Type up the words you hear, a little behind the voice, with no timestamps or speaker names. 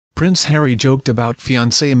Prince Harry joked about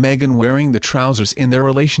fiancée Meghan wearing the trousers in their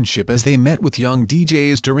relationship as they met with young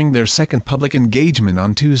DJs during their second public engagement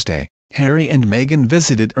on Tuesday. Harry and Meghan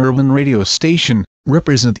visited urban radio station,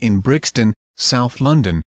 Represent in Brixton, South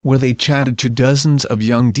London, where they chatted to dozens of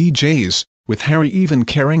young DJs, with Harry even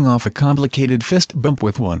carrying off a complicated fist bump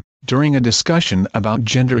with one. During a discussion about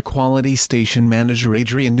gender equality, station manager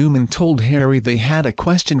Adrian Newman told Harry they had a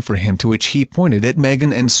question for him, to which he pointed at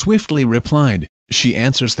Meghan and swiftly replied, "She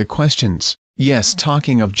answers the questions." "Yes,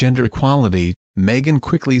 talking of gender equality," Meghan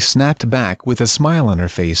quickly snapped back with a smile on her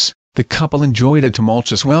face. The couple enjoyed a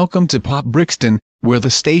tumultuous welcome to Pop Brixton, where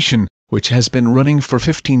the station, which has been running for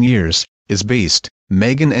 15 years, is based.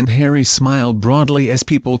 Meghan and Harry smiled broadly as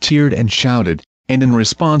people cheered and shouted, and in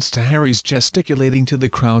response to Harry's gesticulating to the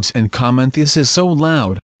crowds and comment, "This is so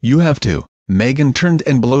loud, you have to," Meghan turned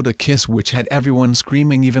and blowed a kiss which had everyone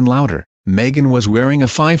screaming even louder. Meghan was wearing a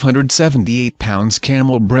 £578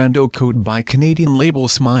 camel Brando coat by Canadian label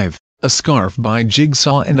Smythe, a scarf by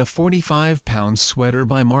Jigsaw and a £45 sweater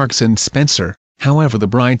by Marks & Spencer. However, the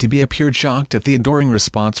bride-to-be appeared shocked at the adoring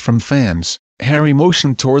response from fans. Harry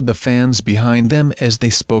motioned toward the fans behind them as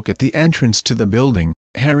they spoke at the entrance to the building.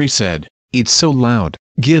 Harry said, "It's so loud,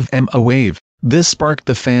 give em a wave." This sparked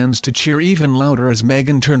the fans to cheer even louder as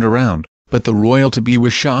Meghan turned around, but the royal-to-be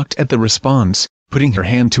was shocked at the response, putting her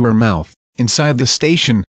hand to her mouth. Inside the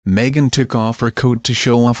station, Meghan took off her coat to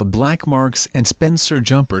show off a black Marks & Spencer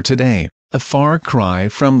jumper today, a far cry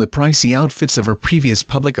from the pricey outfits of her previous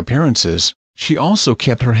public appearances. She also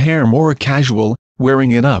kept her hair more casual,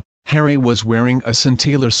 wearing it up. Harry was wearing a St.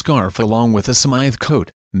 Taylor scarf along with a Smythe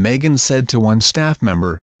coat. Meghan said to one staff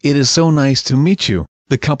member, "It is so nice to meet you."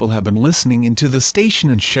 The couple have been listening into the station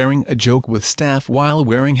and sharing a joke with staff while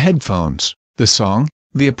wearing headphones. The song,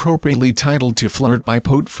 the appropriately titled "To Flirt" by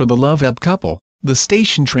Pote for the Love Up couple. The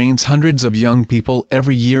station trains hundreds of young people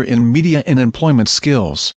every year in media and employment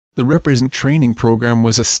skills. The Represent training program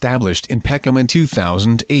was established in Peckham in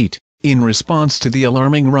 2008, in response to the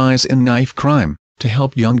alarming rise in knife crime, to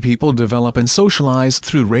help young people develop and socialize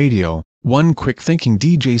through radio. One quick-thinking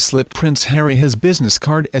DJ slipped Prince Harry his business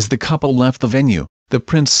card as the couple left the venue. The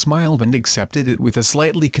prince smiled and accepted it with a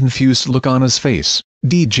slightly confused look on his face.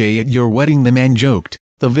 "DJ at your wedding," the man joked.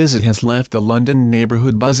 The visit has left the London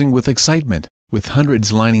neighborhood buzzing with excitement, with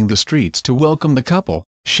hundreds lining the streets to welcome the couple.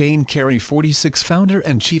 Shane Carey, 46, founder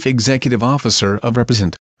and chief executive officer of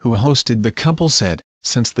Represent, who hosted the couple, said,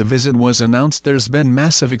 "Since the visit was announced, there's been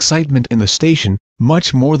massive excitement in the station,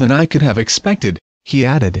 much more than I could have expected." He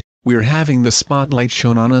added, "We're having the spotlight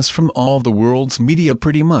shown on us from all the world's media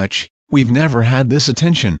pretty much. We've never had this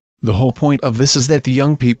attention. The whole point of this is that the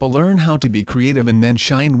young people learn how to be creative and then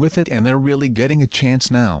shine with it, and they're really getting a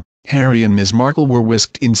chance now." Harry and Ms. Markle were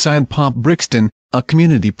whisked inside Pop Brixton, a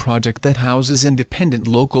community project that houses independent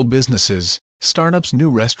local businesses, startups,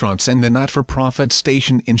 new restaurants and the not-for-profit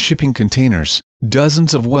station in shipping containers.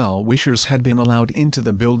 Dozens of well-wishers had been allowed into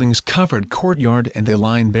the building's covered courtyard and they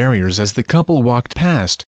lined barriers as the couple walked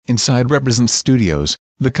past. Inside Represent Studios,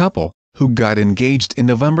 the couple, who got engaged in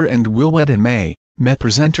November and will wed in May, met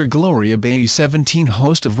presenter Gloria Bay, 17,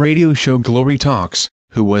 host of radio show Glory Talks,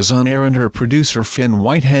 who was on air, and her producer Finn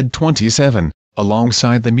Whitehead, 27.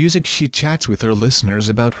 Alongside the music, she chats with her listeners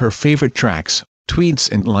about her favorite tracks,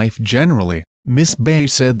 tweets and life generally. Miss Bay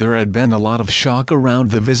said there had been a lot of shock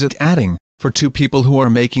around the visit, adding, "For two people who are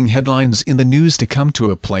making headlines in the news to come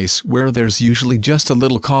to a place where there's usually just a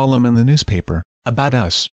little column in the newspaper about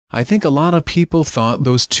us, I think a lot of people thought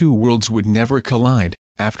those two worlds would never collide."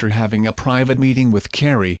 After having a private meeting with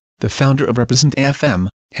Carey, the founder of Represent FM,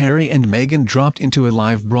 Harry and Meghan dropped into a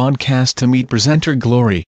live broadcast to meet presenter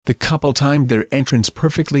Glory. The couple timed their entrance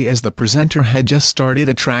perfectly as the presenter had just started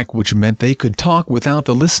a track, which meant they could talk without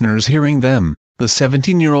the listeners hearing them. The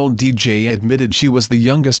 17-year-old DJ admitted she was the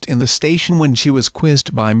youngest in the station when she was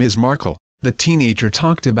quizzed by Ms. Markle. The teenager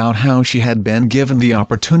talked about how she had been given the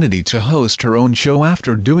opportunity to host her own show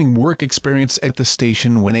after doing work experience at the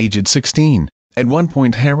station when aged 16. At one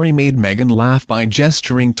point, Harry made Meghan laugh by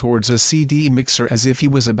gesturing towards a CD mixer as if he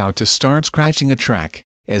was about to start scratching a track.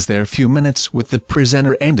 As their few minutes with the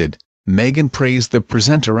presenter ended, Meghan praised the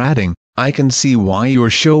presenter, adding, "I can see why your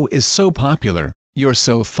show is so popular. You're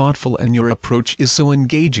so thoughtful and your approach is so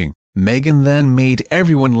engaging." Meghan then made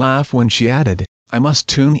everyone laugh when she added, "I must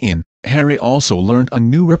tune in." Harry also learned a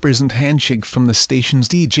new Represent handshake from the station's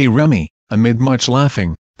DJ Remy. Amid much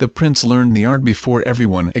laughing, the prince learned the art before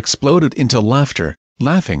everyone exploded into laughter.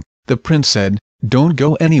 Laughing, the prince said, "Don't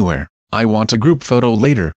go anywhere, I want a group photo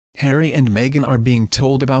later." Harry and Meghan are being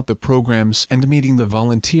told about the programs and meeting the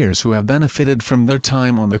volunteers who have benefited from their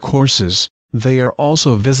time on the courses. They are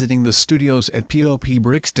also visiting the studios at POP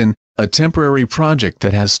Brixton, a temporary project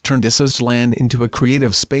that has turned DJs Land into a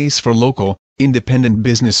creative space for local, independent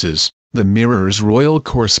businesses. The Mirror's royal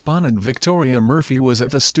correspondent Victoria Murphy was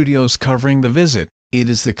at the studios covering the visit. It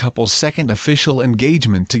is the couple's second official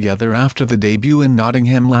engagement together after the debut in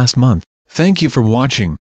Nottingham last month. Thank you for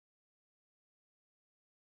watching.